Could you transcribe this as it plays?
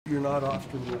you're not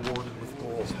often rewarded with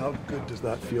goals. How good does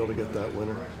that feel to get that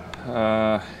winner?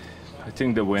 I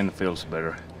think the win feels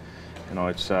better. You know,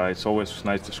 it's always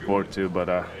nice to score too, but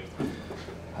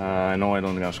I know I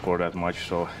don't gonna score that much.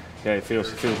 So yeah, it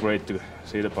feels great to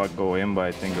see the puck go in, but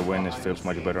I think the win feels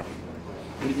much better.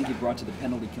 What do you think you brought to the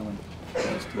penalty killing?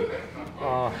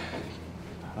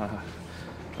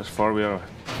 As far we are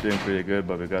doing pretty good,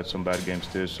 but we got some bad games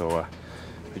too. So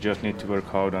we just need to work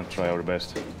hard and try our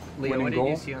best. Leo, what did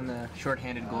you see on the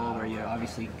shorthanded goal where you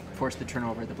obviously forced the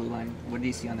turnover at the blue line? What did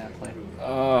you see on that play?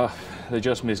 They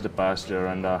just missed the pass there,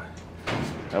 and that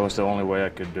was the only way I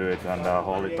could do it. And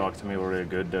Holly talked to me really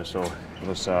good there, so it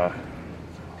was a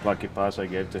lucky pass I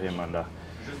gave to him, and it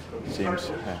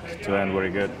seems to end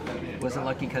very good. Was it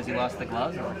lucky because he lost the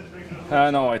gloves?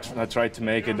 No, I tried to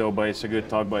make it though, but it's a good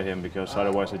talk by him because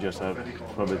otherwise I just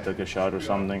probably took a shot or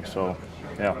something. So,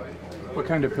 yeah. What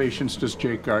kind of patience does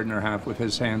Jake Gardner have with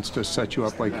his hands to set you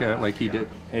up like he did?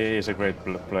 He's a great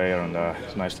player, and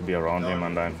it's nice to be around him.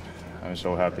 And I'm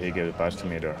so happy he gave it pass to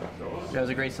me there. That was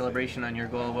a great celebration on your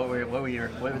goal. What were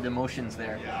the emotions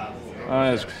there?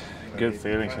 It's good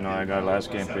feelings. You know, I got last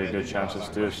game pretty good chances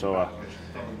too. So,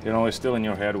 you know, it's still in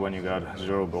your head when you got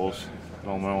 0 goals. I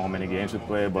don't know how many games you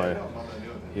play, but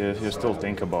you still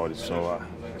think about it. So.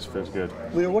 It feels good.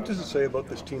 Leo, what does it say about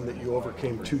this team that you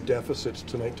overcame 2 deficits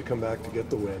tonight to come back to get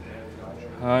the win?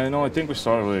 You know, I think we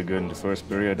started really good in the first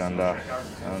period, and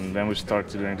then we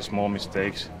started doing the small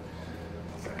mistakes,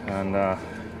 and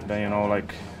then, you know,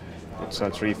 like it's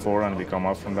a 3-4, and we come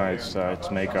up from that.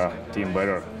 It's make a team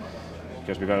better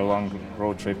because we got a long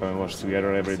road trip and we was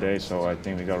together every day. So I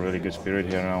think we got really good spirit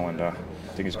here now, and I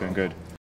think it's going good.